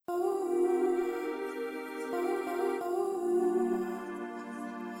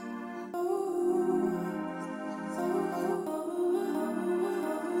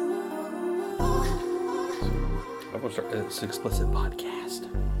we'll start. It's an explicit podcast.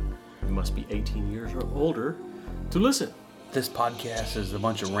 You must be 18 years or older to listen. This podcast is a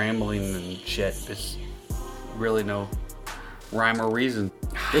bunch of rambling and shit. There's really no rhyme or reason.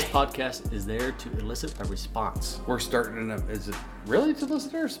 This podcast is there to elicit a response. We're starting is it really to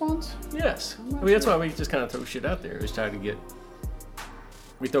listen to a response? Yes. I mean, that's why we just kind of throw shit out there. Is trying to get...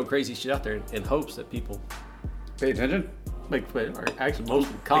 We throw crazy shit out there in hopes that people... Pay attention? Or actually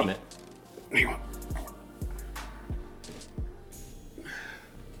mostly comment. Hang on.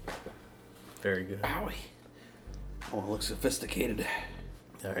 Very good. Owie. Oh, it looks sophisticated.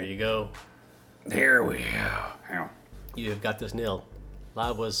 There you go. There we go. Hang on. You have got this nailed.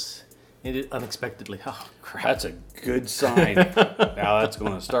 Live was ended unexpectedly. Oh, crap. That's a good sign. Now that's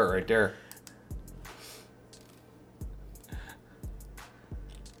going to start right there.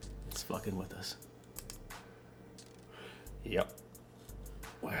 It's fucking with us. Yep.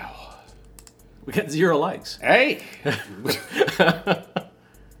 Well. We got 0 likes. Hey!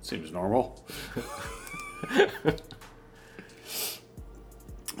 Seems normal.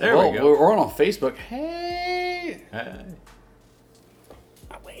 There we go. We're on Facebook. Hey! Hey.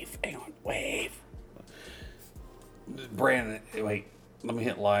 Wave. Hang on. Wave. Brandon, wait. Let me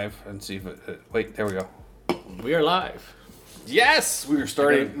hit live and see if it... wait, there we go. We are live. Yes! We were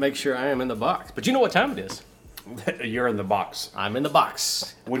starting... Make sure I am in the box. But you know what time it is. You're in the box. I'm in the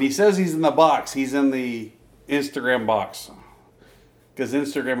box. When he says he's in the box, he's in the Instagram box. Because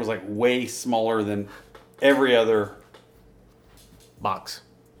Instagram is like way smaller than every other... Box.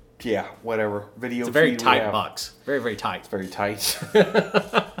 Yeah, whatever. Video It's a very feed we tight have. box. Very, very tight. It's very tight.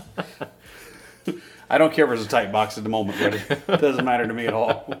 I don't care if it's a tight box at the moment, buddy. It doesn't matter to me at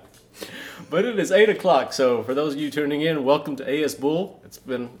all. But it is 8 o'clock, so for those of you tuning in, welcome to AS Bull. It's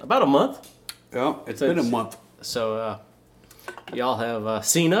been about a month. Yeah, it's been a month. So y'all have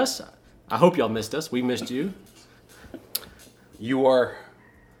seen us. I hope y'all missed us. We missed you. You are...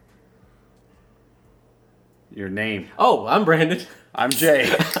 Your name. Oh, I'm Brandon. I'm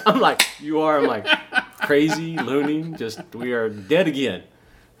Jay. I'm like, you are. I'm like, crazy, loony. Just, we are dead again.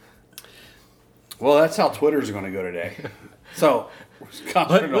 Well, that's how Twitter's going to go today. So,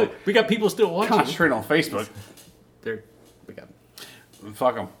 But look, we got people still watching. concentrate on Facebook. We got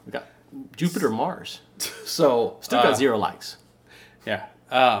Fuck them. Jupiter, Mars. So, Still got 0 likes. Yeah.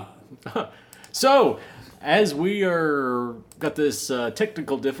 So, as we got this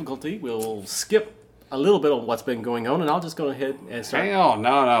technical difficulty, we'll skip a little bit on what's been going on, and I'll just go ahead and start. Hang on.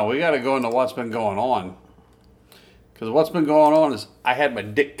 No. We got to go into what's been going on. Because what's been going on is I had my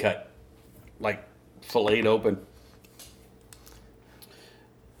dick cut. Like, filleted open.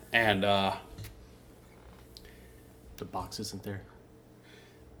 And, The box isn't there.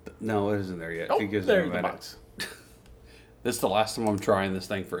 no, it isn't there yet. Oh, It gives there's it a the minute. box. This is the last time I'm trying this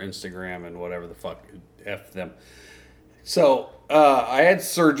thing for Instagram and whatever the fuck. F them. So, I had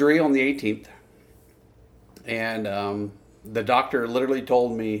surgery on the 18th. And the doctor literally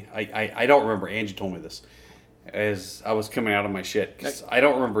told me, I don't remember, Angie told me this, as I was coming out of my shit. 'Cause I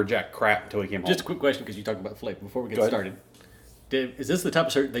don't remember jack crap until he came home. Just a quick question, because you talked about flake before we get Go ahead. started. Is this the type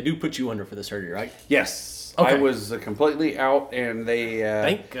of surgery they do put you under for the surgery, right? Yes. Okay. I was completely out, and they...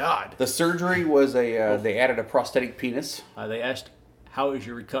 Thank God. The surgery was they added a prosthetic penis. They asked, how is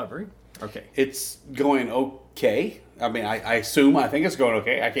your recovery? Okay. It's going okay. I mean, I think it's going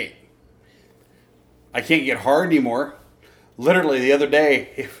okay. I can't get hard anymore. Literally, the other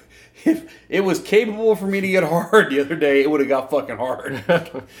day, if it was capable for me to get hard the other day, it would have got fucking hard.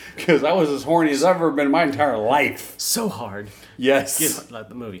 Because I was as horny as I've ever been in my entire life. So hard. Yes. Get like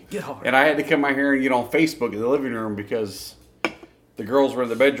the movie. Get hard. And I had to come out here and get on Facebook in the living room because the girls were in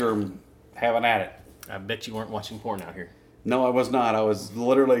the bedroom having at it. I bet you weren't watching porn out here. No, I was not. I was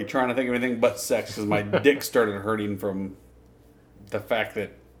literally trying to think of anything but sex because my dick started hurting from the fact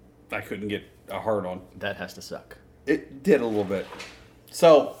that I couldn't get a hard on. That has to suck. It did a little bit.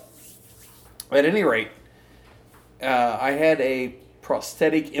 So, at any rate, I had a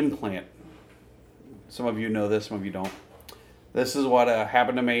prosthetic implant. Some of you know this, some of you don't. This is what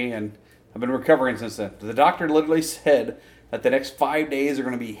happened to me, and I've been recovering since then. The doctor literally said that the next 5 days are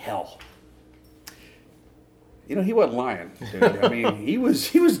going to be hell. You know, he wasn't lying, dude. I mean, he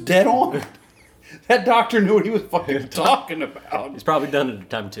was dead on. That doctor knew what he was fucking talking about. He's probably done it a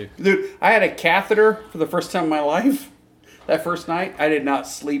time too. Dude, I had a catheter for the first time in my life. That first night, I did not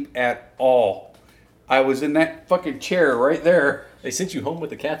sleep at all. I was in that fucking chair right there. They sent you home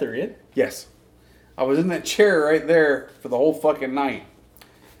with the catheter in? Yes. I was in that chair right there for the whole fucking night.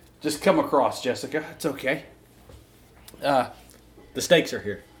 Just come across, Jessica. It's okay. The stakes are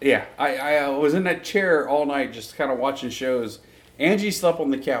here. Yeah, I was in that chair all night just kind of watching shows. Angie slept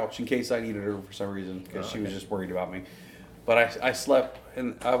on the couch in case I needed her for some reason because she was just worried about me. But I slept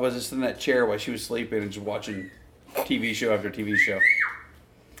and I was just in that chair while she was sleeping and just watching TV show after TV show.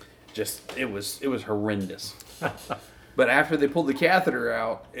 It was horrendous. But after they pulled the catheter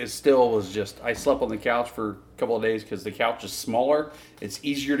out, it still was just. I slept on the couch for a couple of days because the couch is smaller. It's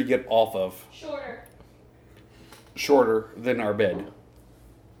easier to get off of. Shorter than our bed.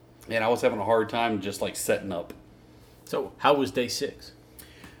 And I was having a hard time just like setting up. So, how was day 6?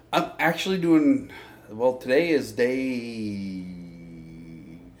 I'm actually doing. Well, today is day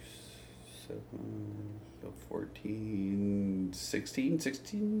 14, 16,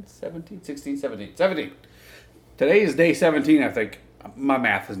 17. Today is day 17, I think. My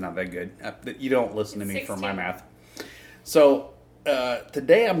math is not that good. You don't listen to me for my math. So,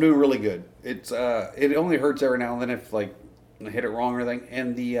 today I'm doing really good. It only hurts every now and then if like I hit it wrong or anything.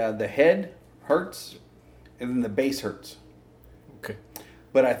 And the head hurts, and then the base hurts. Okay.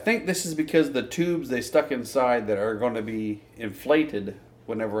 But I think this is because the tubes they stuck inside that are going to be inflated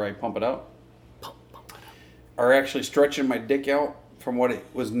whenever I pump it out are actually stretching my dick out from what it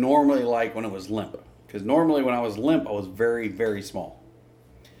was normally like when it was limp. Because normally when I was limp, I was very, very small.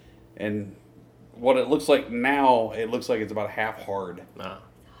 And what it looks like now, it looks like it's about half hard.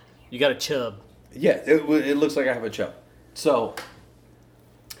 You got a chub. Yeah, it looks like I have a chub. So,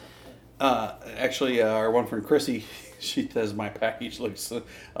 actually, our one friend Chrissy, she says my package looks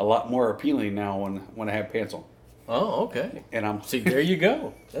a lot more appealing now when I have pants on. Oh, okay. And I'm See, there you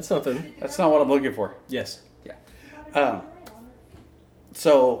go. That's something. That's not what I'm looking for. Yes. Yeah.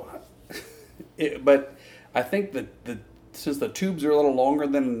 So, but I think that since the tubes are a little longer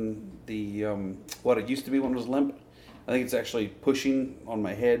than the what it used to be when it was limp, I think it's actually pushing on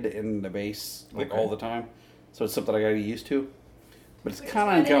my head and the base like all the time. So it's something I got to get used to. But it's kind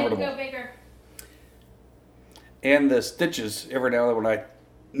of uncomfortable. Go bigger. And the stitches every now and then when I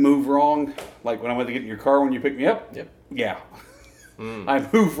move wrong, like when I went to get in your car when you picked me up. Yep. Yeah. I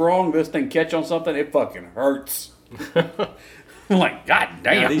move wrong, this thing catch on something, it fucking hurts. I'm like, God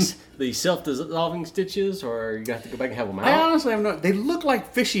damn. Now, these self-dissolving stitches, or you got to go back and have them out? I honestly have no. They look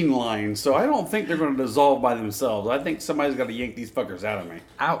like fishing lines, so I don't think they're going to dissolve by themselves. I think somebody's got to yank these fuckers out of me.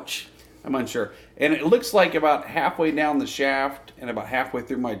 Ouch. I'm unsure. And it looks like about halfway down the shaft and about halfway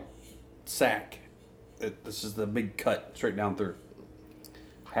through my sack. This is the big cut straight down through.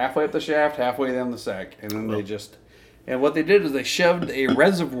 Halfway up the shaft, halfway down the sack. And then they just... And what they did is they shoved a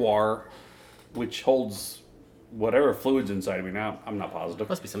reservoir which holds whatever fluids inside of me now. I'm not positive.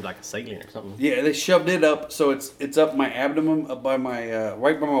 Must be something like a saline or something. Yeah, they shoved it up so it's up my abdomen, up by my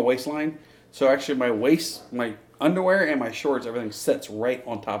right by my waistline. So actually, my underwear and my shorts, everything sits right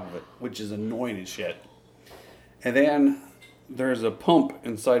on top of it, which is annoying as shit. And then there's a pump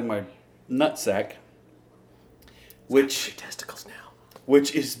inside my nutsack, which Testicles now.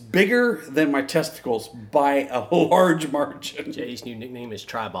 which is bigger than my testicles by a large margin. Jay's new nickname is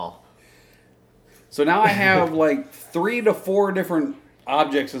Triball. So now I have like 3 to 4 different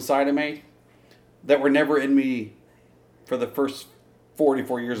objects inside of me that were never in me for the first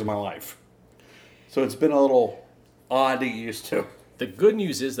 44 years of my life. So it's been a little odd to get used to. The good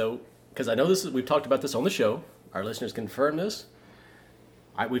news is, though, because I know we've talked about this on the show. Our listeners confirm this.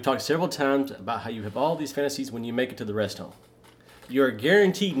 We've talked several times about how you have all these fantasies when you make it to the rest home. You're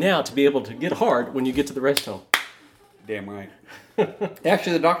guaranteed now to be able to get hard when you get to the rest home. Damn right.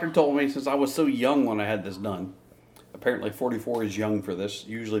 Actually, the doctor told me since I was so young when I had this done. Apparently 44 is young for this.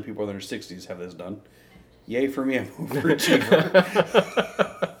 Usually people in their 60s have this done. Yay for me, I'm an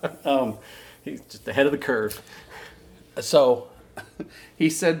overachiever. He's just ahead of the curve. So, he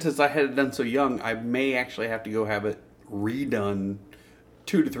said since I had it done so young, I may actually have to go have it redone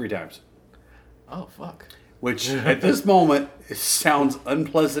 2 to 3 times. Oh, fuck. Which, at this moment, it sounds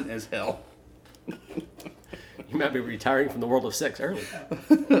unpleasant as hell. You might be retiring from the world of sex early.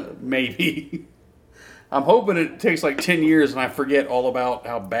 Maybe. I'm hoping it takes like 10 years and I forget all about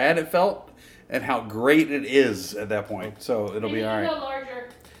how bad it felt and how great it is at that point. So it'll be all right. Larger.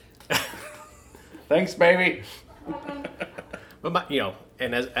 Thanks, baby. But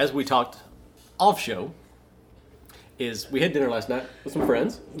and as we talked off show, is we had dinner last night with some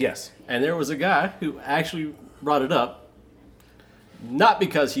friends, Yes. and there was a guy who actually brought it up, not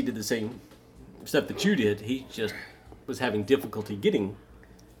because he did the same stuff that you did. He just was having difficulty getting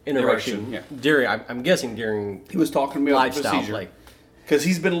erection. Yeah. During, I'm guessing during He was talking to me about the lifestyle, procedure. like Because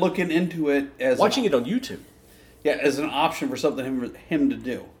he's been looking into it as watching it on YouTube. Yeah, as an option for something him to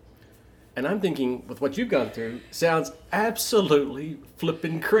do. And I'm thinking, with what you've gone through, sounds absolutely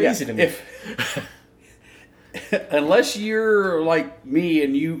flipping crazy to me. Unless you're like me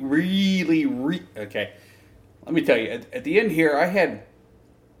and you really, okay. let me tell you, at the end here, I had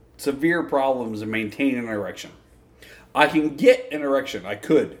severe problems in maintaining an erection. I can get an erection. I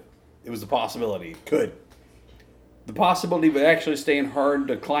could. It was a possibility. Could. The possibility of it actually staying hard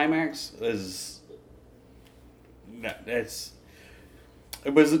to climax is...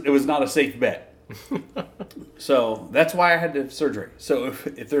 It was not a safe bet. So that's why I had to have surgery. So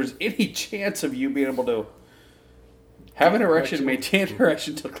if there's any chance of you being able to have an erection, maintain an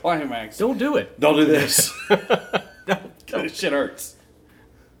erection to climax, Don't do it. don't do this. Don't. This shit hurts.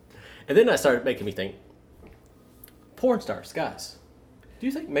 And then that started making me think, porn stars, guys, do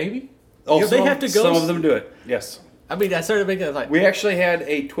you think maybe? Oh, You know, they have to go. Some of them do it. Yes. I mean, I started making like, We actually had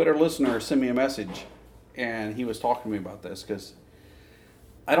a Twitter listener send me a message, and he was talking to me about this because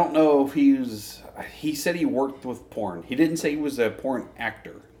I don't know if he said he worked with porn. He didn't say he was a porn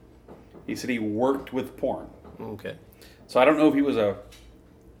actor. He said he worked with porn. okay. So I don't know if he was a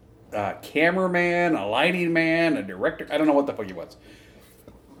cameraman, a lighting man, a director. I don't know what the fuck he was.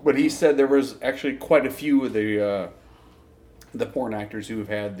 But he said there was actually quite a few of the porn actors who have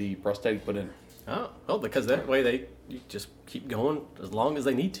had the prosthetic put in. Oh, well, because that way you just keep going as long as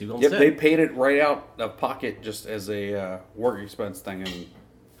they need to on Yep, set. they paid it right out of pocket just as a work expense thing. And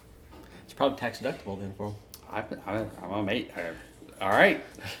It's probably tax deductible then for them. I'm a mate. All right.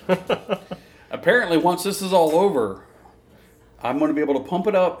 Apparently, once this is all over, I'm going to be able to pump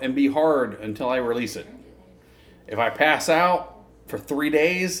it up and be hard until I release it. If I pass out for 3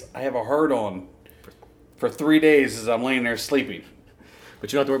 days, I have a hard on for 3 days as I'm laying there sleeping.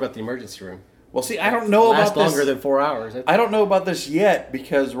 But you don't have to worry about the emergency room. Well, see, I don't know Lasts about this. longer than 4 hours. I don't know about this yet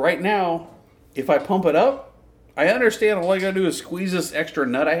because right now, if I pump it up, I understand all I got to do is squeeze this extra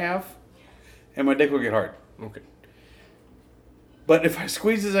nut I have, and my dick will get hard. Okay. But if I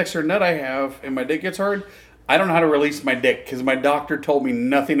squeeze this extra nut I have and my dick gets hard, I don't know how to release my dick because my doctor told me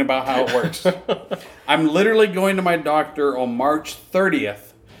nothing about how it works. I'm literally going to my doctor on March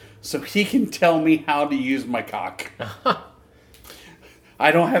 30th so he can tell me how to use my cock.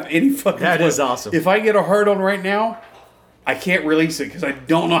 I don't have any fucking That clue. is awesome. If I get a hard on right now, I can't release it because I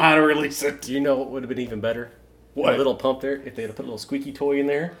don't know how to release it. Do you know what would have been even better? What? A little pump there. If they had put a little squeaky toy in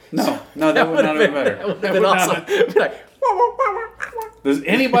there. No, that would not have been better. That would have been awesome. Be like, Does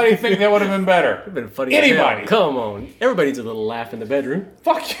anybody think that would have been better? been funny. as hell. Anybody? Come on. Everybody needs a little laugh in the bedroom.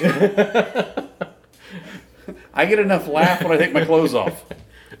 Fuck you. I get enough laugh when I take my clothes off.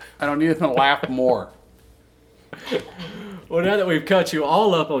 I don't need to laugh more. Well, now that we've cut you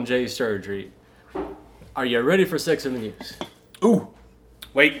all up on Jay's surgery, are you ready for Sex in the News? Ooh.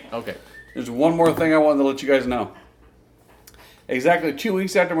 Wait. Okay. There's one more thing I wanted to let you guys know. Exactly 2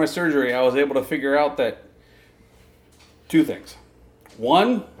 weeks after my surgery, I was able to figure out that two things.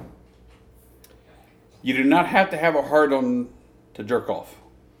 One, you do not have to have a hard-on to jerk off.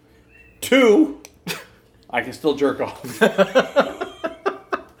 Two, I can still jerk off.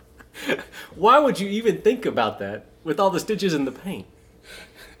 Why would you even think about that with all the stitches and the pain?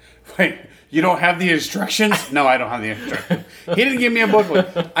 Wait, you don't have the instructions? No, I don't have the instructions. He didn't give me a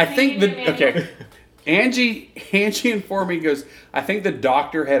booklet. I think okay. Angie informed me, goes, I think the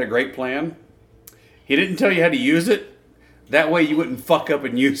doctor had a great plan. He didn't tell you how to use it. That way you wouldn't fuck up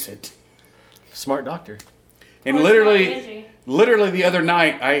and use it. Smart doctor. And Or literally smart the other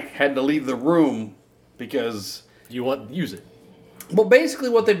night I had to leave the room because, You want to use it. well, basically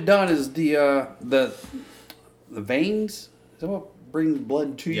what they've done is the veins. Is that what brings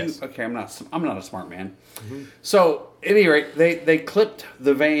blood to you? Yes. Okay, I'm not a smart man. So, at any rate, they clipped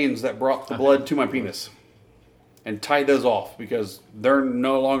the veins that brought the blood to my penis and tied those off because they're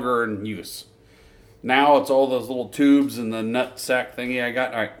no longer in use. Now it's all those little tubes and the nut sack thingy I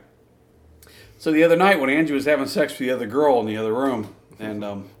got. All right. So the other night when Angie was having sex with the other girl in the other room, and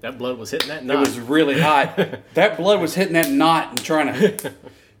That blood was hitting that it knot. was really hot. That blood was hitting that knot and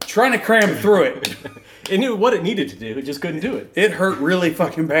trying to cram through it. It knew what it needed to do. It just couldn't do it. It hurt really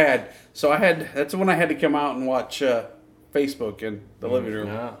fucking bad. So that's when I had to come out and watch Facebook in the living room.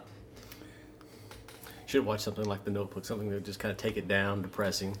 Nah. Should watch something like The Notebook, something that would just kind of take it down,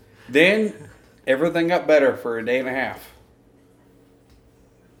 depressing. Then everything got better for a day and a half.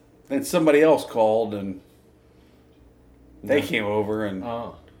 Then somebody else called and they came over and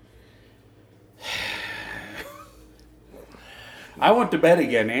Oh. I went to bed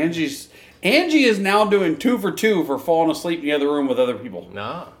again. Angie is now doing 2 for 2 for falling asleep in the other room with other people.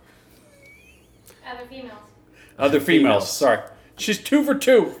 Nah. Other females. Other females. Females. Sorry. She's 2 for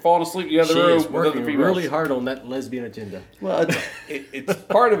 2 for falling asleep in the other She room is with other working females. really hard on that lesbian agenda. Well, it's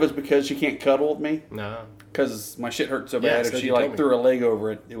part of it's because she can't cuddle with me. Nah. Because my shit hurt so Yeah, bad. so If she you told like me. threw a leg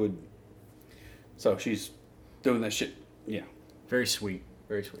over it, it would. So she's doing that shit. Yeah, Very sweet.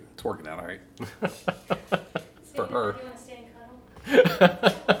 Very sweet. it's working out all right. her. You want to stay and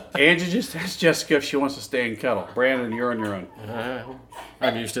cuddle? Angie just asked Jessica if she wants to stay and cuddle. Brandon, you're on your own.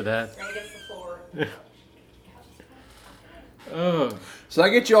 I'm used to that. Right against the floor. Oh, So I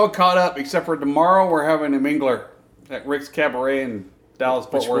get you all caught up, except for tomorrow we're having a mingler at Rick's Cabaret in Dallas,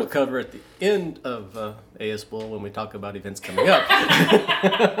 Fort which we'll Worth. cover at the end of AS Bull when we talk about events coming up.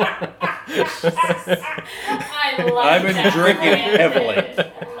 I like I've been that, drinking Brandon. heavily.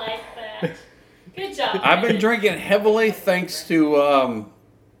 I like that. Good job. I've been drinking heavily thanks to,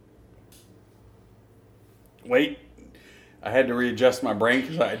 wait, I had to readjust my brain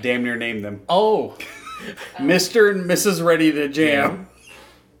because I damn near named them. Oh, Mr. and Mrs. Ready to Jam.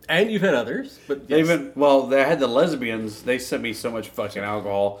 and you've had others, but They yes. even, well, they had the lesbians. They sent me so much fucking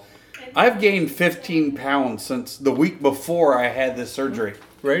alcohol. I've gained 15 pounds since the week before I had this surgery.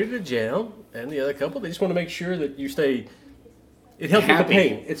 Ready to Jam and the other couple, they just want to make sure that you stay. It helps with the Happy.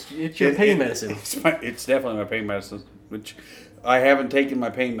 pain. It's your pain medicine. It's definitely my pain medicine, which I haven't taken my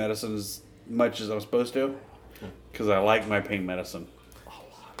pain medicine as much as I'm supposed to because I like my pain medicine.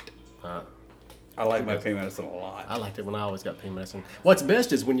 I like my pain medicine a lot. I liked it when I always got pain medicine. What's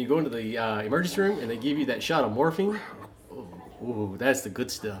best is when you go into the emergency room and they give you that shot of morphine. Ooh, that's the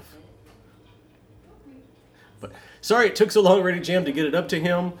good stuff. But sorry it took so long, Ready Jam, to get it up to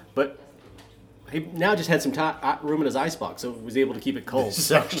him. But he now just had some room in his icebox, so he was able to keep it cold. This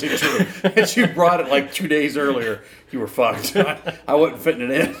is actually true. And you brought it like 2 days earlier. You were fucked. I wasn't fitting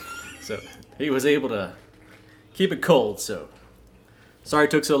it in. So he was able to keep it cold. So sorry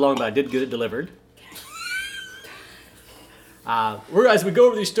it took so long, but I did get it delivered. As we go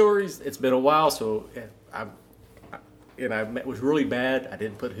over these stories, it's been a while, so I was really bad. I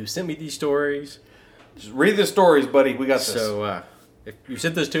didn't put who sent me these stories. Just read the stories, buddy. We got this. So if you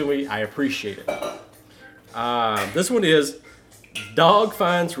sent this to me, I appreciate it. This one is dog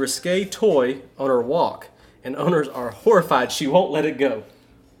finds risque toy on her walk, and owners are horrified she won't let it go.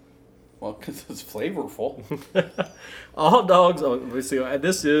 Well, because it's flavorful. All dogs. Oh, let's see.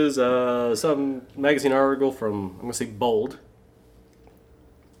 This is some magazine article from I'm gonna say Bold.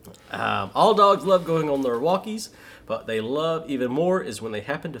 All dogs love going on their walkies, but they love even more is when they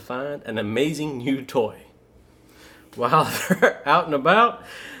happen to find an amazing new toy. While they're out and about,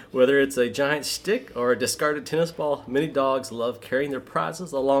 whether it's a giant stick or a discarded tennis ball, many dogs love carrying their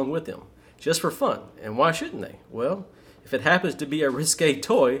prizes along with them, just for fun. And why shouldn't they? Well, if it happens to be a risque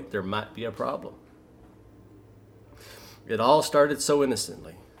toy, there might be a problem. It all started so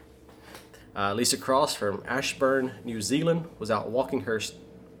innocently. Lisa Cross from Ashburn, New Zealand, was out walking her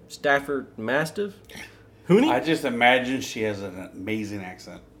Stafford Mastiff. Hoonie? I just imagine she has an amazing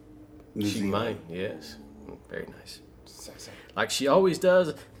accent. New She Zealand. might, yes. Very nice. Sexy. Like she always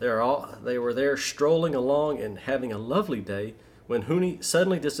does, they were there strolling along and having a lovely day when Hoonie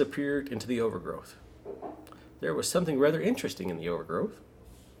suddenly disappeared into the overgrowth. There was something rather interesting in the overgrowth.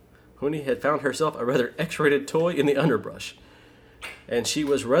 Hoonie had found herself a rather X-rated toy in the underbrush, and she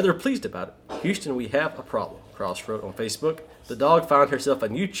was rather pleased about it. Houston, we have a problem, Cross wrote on Facebook. The dog found herself a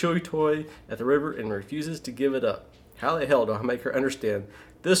new chewy toy at the river and refuses to give it up. How the hell do I make her understand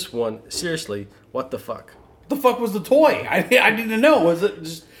this one? Seriously, what the fuck? What the fuck was the toy? I need to know. Was it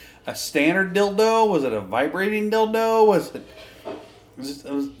just a standard dildo? Was it a vibrating dildo? Was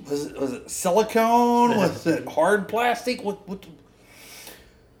it silicone? Was it hard plastic? What?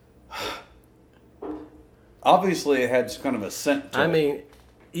 Obviously, it had kind of a scent to it. I mean,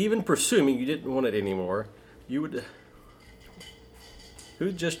 even presuming you didn't want it anymore, you would.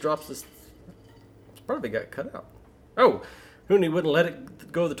 Who just drops this? It's probably got cut out. Oh, Hoonie wouldn't let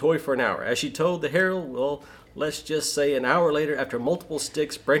it go the toy for an hour. As she told the Herald, well, let's just say an hour later, after multiple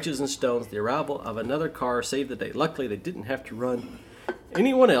sticks, branches, and stones, the arrival of another car saved the day. Luckily, they didn't have to run.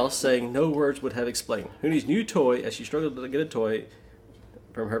 Anyone else saying no words would have explained. Hoonie's new toy, as she struggled to get a toy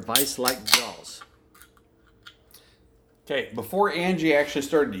from her vice-like jaws. Okay, before Angie actually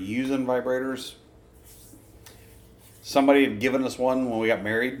started using vibrators, somebody had given us one when we got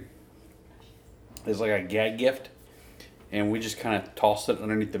married. It was like a gag gift. And we just kind of tossed it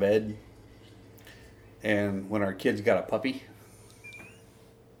underneath the bed. And when our kids got a puppy,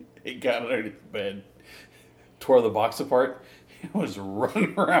 it got underneath the bed, tore the box apart, and was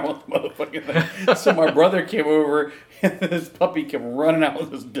running around with the motherfucking thing. So my brother came over, and this puppy came running out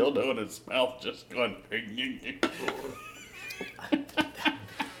with this dildo in his mouth, just going.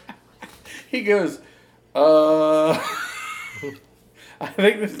 He goes, I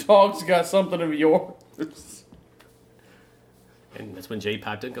think this dog's got something of yours. And that's when Jay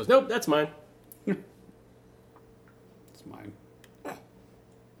piped in and goes, nope, that's mine. It's mine.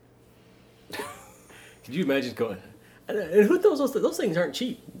 Could you imagine going, and who throws those things aren't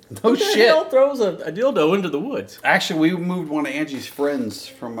cheap. No Who the shit. hell throws a dildo into the woods? Actually, we moved one of Angie's friends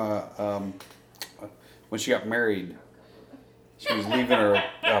from when she got married. She was leaving her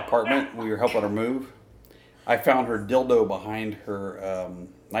apartment. We were helping her move. I found her dildo behind her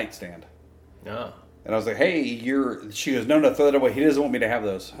nightstand. Ah. And I was like, hey, she goes, no, throw that away. He doesn't want me to have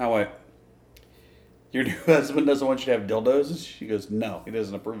those. I went, your new husband doesn't want you to have dildos? And she goes, no, he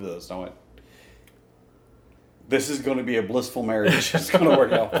doesn't approve of those. And I went, this is going to be a blissful marriage. It's going to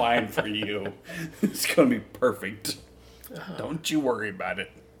work out fine for you. It's going to be perfect. Don't you worry about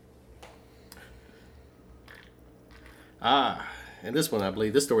it. Ah, and this one, I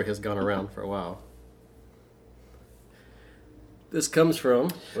believe, this story has gone around for a while. This comes from,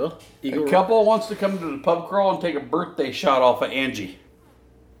 well, Eagle. A couple wants to come to the pub crawl and take a birthday shot off of Angie.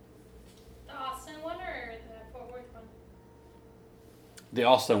 The Austin one or the Fort Worth one? The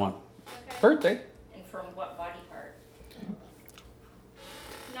Austin one. Okay. Birthday. And from what body part?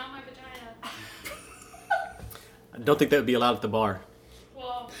 Not my vagina. I don't think that would be allowed at the bar.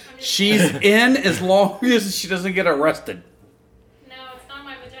 Well, I'm just She's in as long as she doesn't get arrested. No, it's not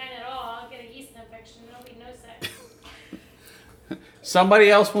my vagina at all. I'll get a yeast infection. It'll be no sex. Somebody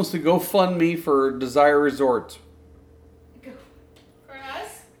else wants to go fund me for Desire Resorts. For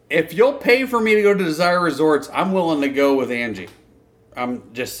us? If you'll pay for me to go to Desire Resorts, I'm willing to go with Angie.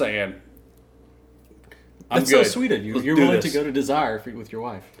 I'm just saying. I'm That's good. so sweet of you. Let's You're do willing this. to go to Desire with your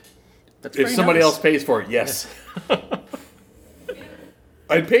wife. That's If very somebody nice. else pays for it, yes.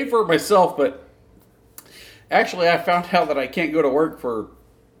 I'd pay for it myself, but actually I found out that I can't go to work for,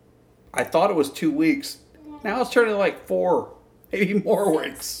 I thought it was 2 weeks. Now it's turning like 4, maybe more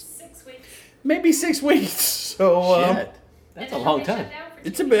weeks. 6 weeks. Maybe 6 weeks. So Shit. That's a And then long they time. shut down for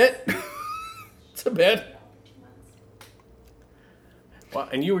it's 2 a weeks. bit. It's a bit. 2 months. Wow,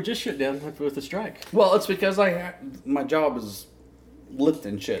 and you were just shut down with the strike. Well, it's because my job is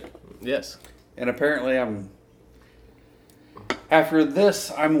lifting shit. Yes. And apparently after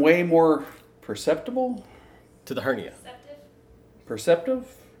this, I'm way more perceptible? To the hernia. Receptive? Perceptive?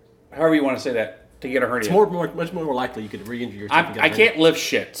 However you want to say that, to get a hernia. It's much more likely you could re-injure yourself. and get a I hernia. can't lift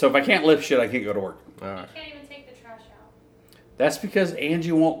shit. So if I can't lift shit, I can't go to work. All right. Can't even take the trash out. That's because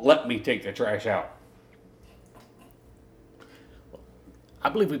Angie won't let me take the trash out. I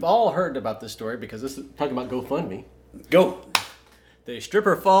believe we've all heard about this story because this is talking about GoFundMe. Go. The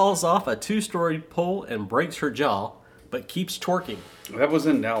stripper falls off a 2-story pole and breaks her jaw, but keeps twerking. That was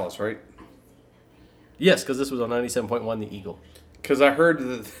in Dallas, right? Yes, because this was on 97.1 The Eagle. Because I heard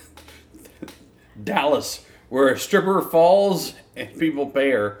that Dallas, where a stripper falls and people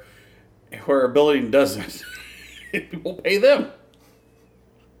pay her, where a building doesn't, and people pay them.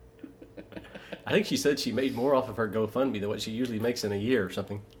 I think she said she made more off of her GoFundMe than what she usually makes in a year or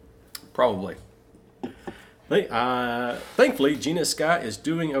something. Probably. Thankfully, Gina Scott is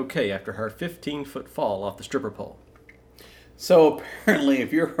doing okay after her 15-foot fall off the stripper pole. So apparently,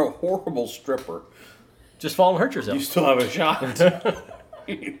 if you're a horrible stripper, Just fall and hurt yourself. you still have a shot.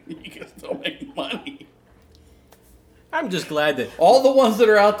 You can still make money. I'm just glad that All the ones that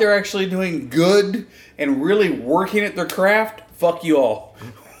are out there actually doing good and really working at their craft, fuck you all.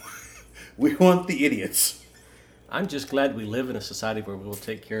 We want the idiots. I'm just glad we live in a society where we'll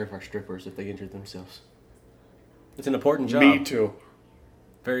take care of our strippers if they injure themselves. It's an important job. Me too.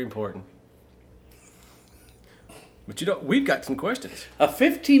 Very important. But we've got some questions. A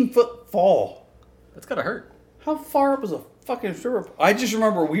 15-foot fall. That's gotta hurt. How far up is a fucking stripper? I just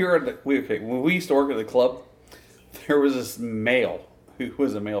remember when we used to work at the club, there was this male who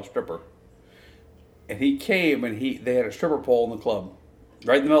was a male stripper. And he came and they had a stripper pole in the club.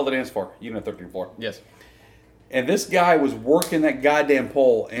 Right in the middle of the dance floor, unit 13th floor. Yes. And this guy was working that goddamn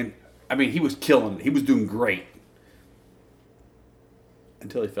pole, and I mean, he was killing it. He was doing great.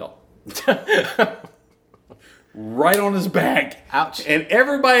 Until he fell. Right on his back. Ouch. And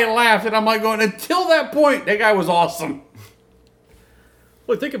everybody laughed, and I'm like going, until that point, that guy was awesome.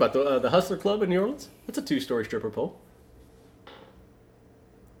 Well, think about the Hustler Club in New Orleans. That's a 2-story stripper pole.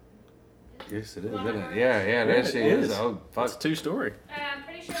 Yes, it is, isn't it? Yeah, that shit It is. Oh, It's fuck. 2-story. I'm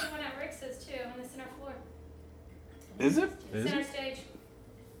pretty sure the one at Rick's is too, on the center floor. Is it? Is Center it? stage.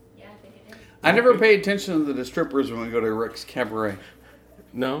 Yeah, I think it is. I never pay attention to the strippers when we go to Rick's Cabaret.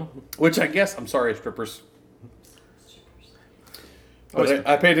 No. Which I guess, I'm sorry, strippers. Oh, But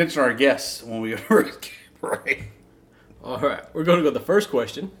I pay attention to our guests when we go to Rick's Cabaret. All right. We're going to go to the first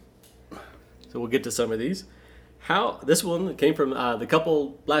question. So we'll get to some of these. This one came from the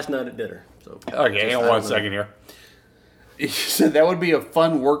couple last night at dinner. So Okay, hang on one second here. You said that would be a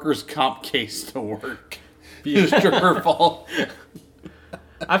fun workers' comp case to work. The stripper fall.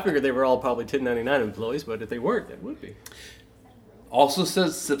 I figured they were all probably 1099 employees, but if they weren't, that would be. Also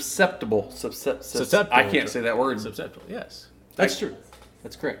says susceptible. Susceptible. I can't say that word. Susceptible. Yes, that's true.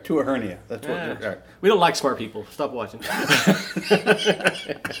 That's correct. To a hernia. That's what. Yeah. All right. We don't like smart people. Stop watching.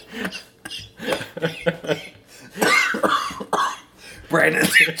 Brandon.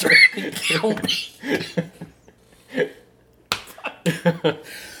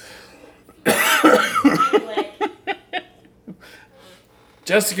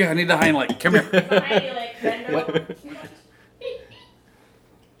 Jessica, I need the Heimlich. Come here. Behind you, like, bend over.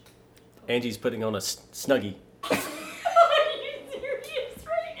 Angie's putting on a snuggie. Are you serious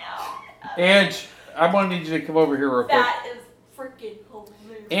right now? Ange, I'm gonna need you to come over here real quick. That is freaking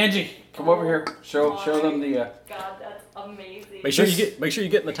hilarious. Angie, come over here. Show them the. God, that's amazing. Make sure you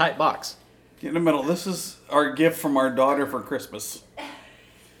get in the tight box. Get in the middle. This is our gift from our daughter for Christmas.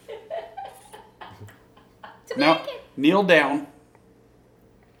 Now, kneel down.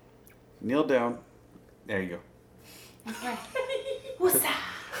 Kneel down. There you go. What's that?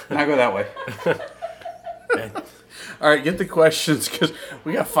 Now go that way. All right, get the questions because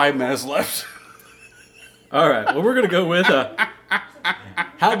we got 5 minutes left. All right. Well, we're gonna go with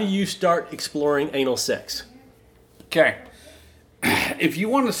how do you start exploring anal sex? Okay. If you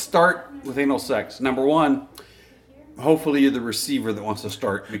want to start with anal sex, number one, hopefully you're the receiver that wants to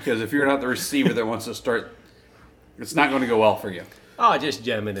start. Because if you're not the receiver that wants to start, it's not going to go well for you. Oh, just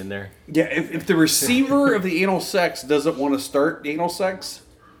jam it in there. Yeah, if the receiver of the anal sex doesn't want to start anal sex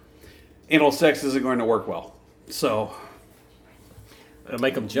isn't going to work well. So It'll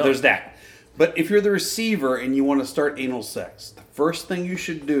make them jump. there's that. But if you're the receiver and you want to start anal sex, the first thing you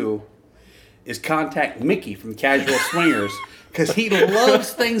should do is contact Mickey from Casual Swingers because he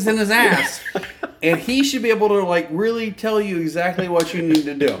loves things in his ass, and he should be able to like really tell you exactly what you need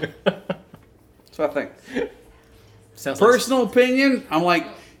to do. So I think. Sounds Personal opinion, I'm like,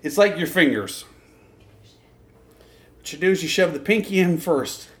 it's like your fingers. What you do is you shove the pinky in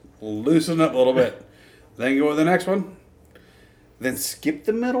first, loosen up a little bit, then go with the next one, then skip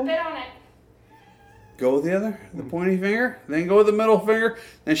the middle, Spit on it. go with the other, the pointy finger, then go with the middle finger,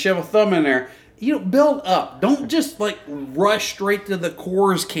 then shove a thumb in there. You know, build up. Don't just like rush straight to the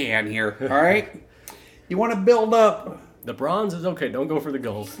Coors can here, all right? You want to build up The bronze is okay. Don't go for the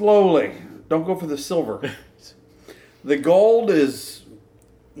gold. slowly. Don't go for the silver. The gold is,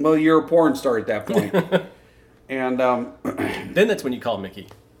 well, you're a porn star at that point. And Then that's when you call Mickey.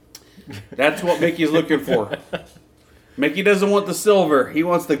 that's what Mickey's looking for. Mickey doesn't want the silver. He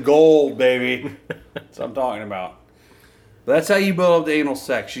wants the gold, baby. That's what I'm talking about. But that's how you build up the anal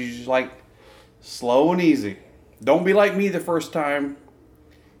sex. You just like slow and easy. Don't be like me the first time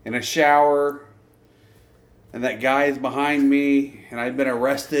in a shower and that guy is behind me and I've been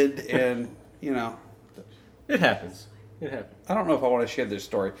arrested and, you know. It happens. It happens. I don't know if I want to share this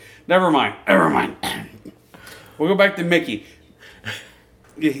story. Never mind. We'll go back to Mickey.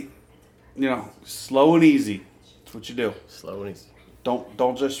 You know, slow and easy. That's what you do. Slow and easy.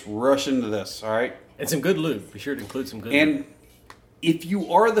 Don't just rush into this, all right? And some good lube. Be sure to include some good lube. And if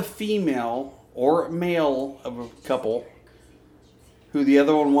you are the female or male of a couple who the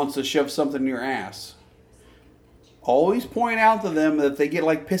other one wants to shove something in your ass, always point out to them that if they get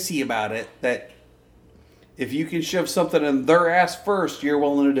like pissy about it, that if you can shove something in their ass first, you're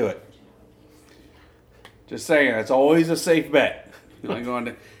willing to do it. Just saying, it's always a safe bet. You're like going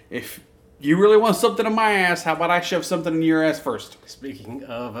to, if you really want something in my ass, how about I shove something in your ass first? Speaking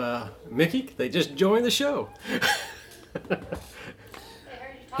of Mickey, they just joined the show.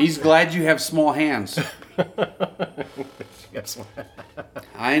 He's glad you have small hands. Yes.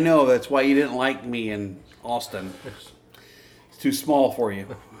 I know, that's why you didn't like me in Austin. It's too small for you.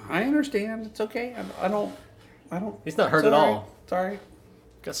 I understand. It's okay. I don't. He's not hurt it's at all all. right. It's all right.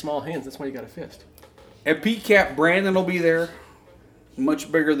 Got small hands. That's why you got a fist. At PCAP, Brandon will be there.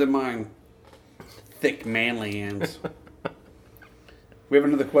 Much bigger than mine. Thick, manly hands. We have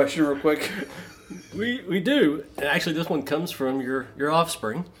another question real quick. We do. And actually, this one comes from your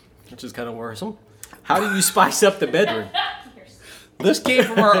offspring, which is kind of worrisome. How do you spice up the bedroom? This came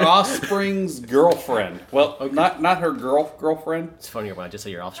from our offspring's girlfriend. Well, not her girlfriend. It's funnier when I just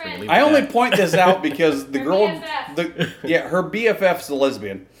say your offspring. and leave I it at only that. point this out because the Her girl, BFF. her BFF's a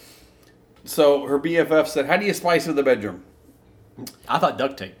lesbian. So her BFF said, "How do you spice up the bedroom?" I thought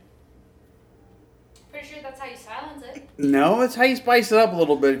duct tape. Pretty sure that's how you silence it. No, it's how you spice it up a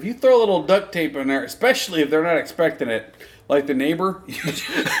little bit. If you throw a little duct tape in there, especially if they're not expecting it, like the neighbor.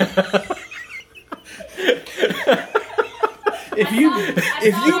 If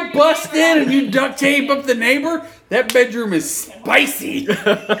you bust in and you duct tape up the neighbor, that bedroom is spicy.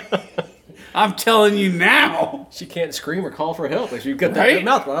 I'm telling you now. She can't scream or call for help. You've got that Right?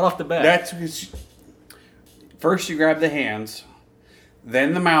 mouth right off the bat. That's first you grab the hands,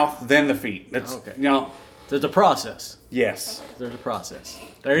 then the mouth, then the feet. That's Okay. Yes. There's a process. There's a process.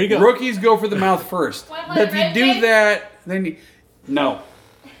 There you go. Rookies go for the mouth first. What, But if red you do tape? that, then no.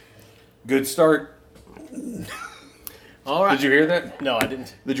 Good start. All right. Did you hear that? No, I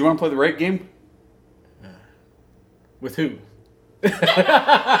didn't. Did you want to play the rape game? With who? Oh,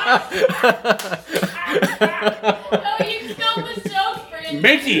 you killed the joke, Brandon.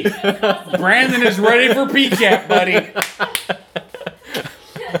 Mickey! That's awesome. Brandon is ready for PCAP, buddy.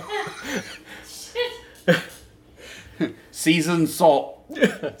 Seasoned salt.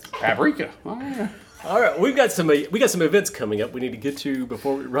 Paprika. Oh, yeah. All right, we got some events coming up we need to get to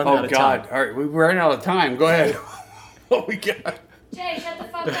before we run out Oh of God! time. All right, we ran out of time. Go ahead. What we got? Jay, shut the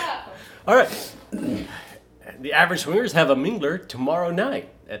fuck up. All right. The Average Swingers have a mingler tomorrow night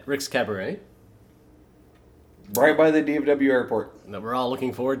at Rick's Cabaret Right by the DFW airport. that we're all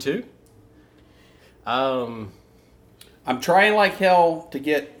looking forward to. I'm trying like hell to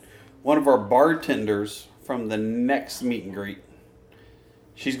get one of our bartenders from the next meet and greet.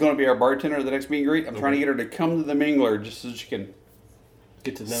 She's going to be our bartender at the next meet and greet. I'm trying to get her to come to the mingler just so she can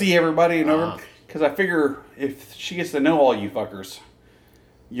Get to know. see everybody and Ah. because I figure if she gets to know all you fuckers,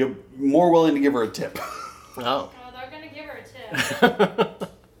 you're more willing to give her a tip. Oh. Oh, they're gonna give her a tip.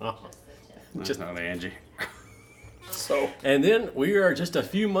 Just not Angie. So And then we are just a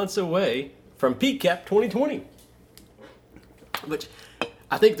few months away from PCAP 2020, which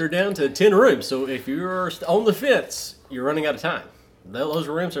I think they're down to 10 rooms. So if you're on the fence, you're running out of time. Those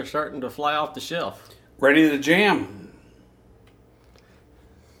rooms are starting to fly off the shelf. ready to jam.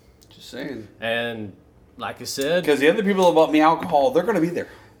 Just saying. And like I said, Because the other people that bought me alcohol, they're going to be there.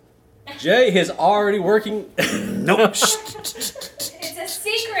 Jay is already working. Nope. It's a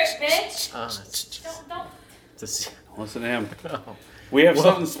secret, bitch. Don't. Listen to him. We have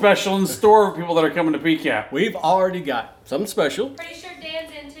something special in store for people that are coming to PCAP. We've already got something special. Pretty sure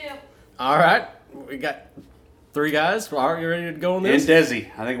Dan's in too. All right. We got 3 guys. Are you ready to go on And this? Desi.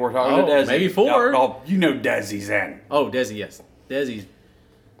 I think we're talking Oh, to Desi. maybe 4. Oh, you know Desi's in. Oh, Desi, yes. Desi's.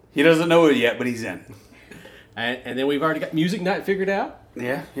 He doesn't know it yet, but he's in. And then we've already got music night figured out.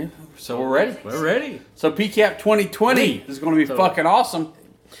 Yeah. So we're ready. We're ready. So PCAP 2020 is going to be So- fucking awesome.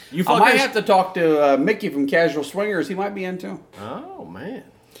 You I might fuckers. have to talk to Mickey from Casual Swingers. He might be in too. Oh, man.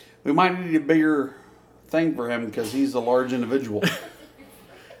 We might need a bigger thing for him because he's a large individual. If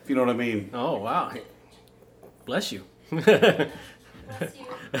you know what I mean. Oh, wow. Bless you. Bless you.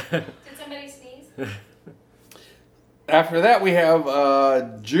 Did somebody sneeze? After that, we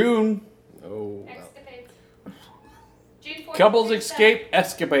have June Oh. Escapades. June 4th. Couples through Escape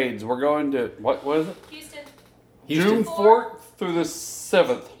Escapades. We're going to what is it? 7th. Houston. Houston. June 4th through the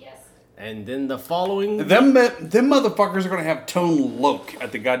 7th. Yes. And then the following. Them motherfuckers are going to have Tone Loc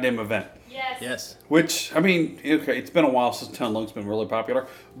at the goddamn event. Yes. Yes. Which, I mean, okay, it's been a while since Tone Loc's been really popular.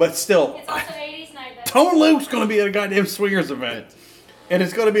 But still, It's also 80s night. Though. Tone Loc's going to be at a goddamn swingers event. And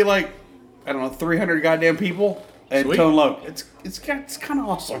it's going to be like, I don't know, 300 goddamn people at Sweet. Tone Loc. It's kind of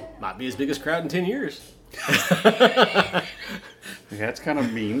awesome. Might be his biggest crowd in 10 years. Yeah, that's kind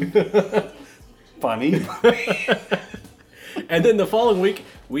of mean. Funny. And then the following week,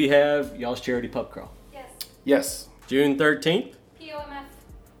 we have y'all's charity pub crawl. Yes. Yes. June 13th. POMF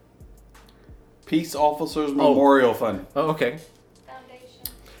Peace Officers Memorial Fund. Oh, okay. Foundation.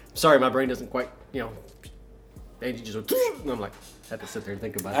 Sorry, my brain doesn't quite, Angie just went, and I'm like, I have to sit there and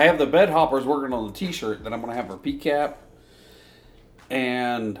think about I it. have the bed hoppers working on the t-shirt that I'm going to have for PCAP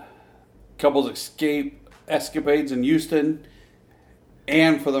and Couples Escape Escapades in Houston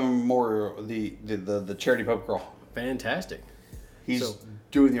and for the memorial, the charity pub crawl. Fantastic. He's So-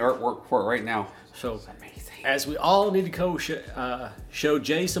 doing the artwork for it right now. So, as we all need to go show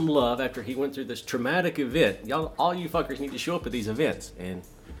Jay some love after he went through this traumatic event, y'all, all you fuckers need to show up at these events and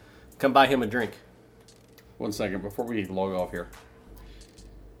come buy him a drink. 1 second before we log off here.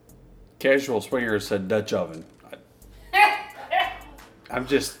 Casual Swingers said Dutch oven.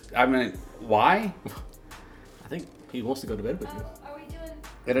 I mean, why? I think he wants to go to bed with you. Are we doing?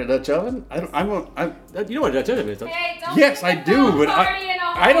 In a Dutch oven? I You know what a Dutch oven is, don't you? Hey, don't yes, do I the do, foam but party in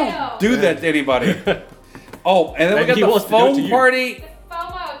I don't Ohio. do that to anybody. Oh, and then we Maybe he got the wants to do it to foam you. party The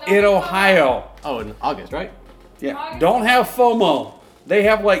FOMO. Don't in do FOMO. Ohio. Oh, in August, right? Yeah, August. don't have FOMO. They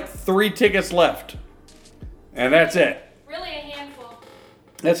have like 3 tickets left, and that's it. Really a handful.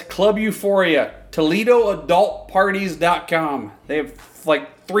 That's Club Euphoria. ToledoAdultParties.com. They have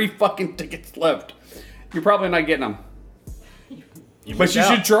like 3 fucking tickets left. You're probably not getting them, but missed you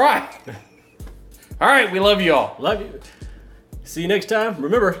out. should try. All right, we love you all. Love you. See you next time.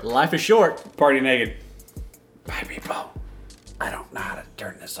 Remember, life is short. Party naked. Bye, people. I don't know how to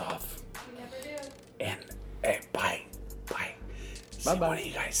turn this off. You never do. And hey, bye. Bye See bye. one of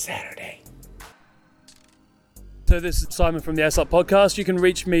you guys Saturday. So this is Simon from the ASOP Podcast. You can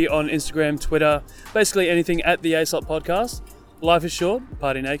reach me on Instagram, Twitter, basically anything at the ASOP Podcast. Life is short,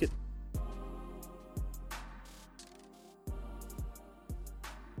 party naked.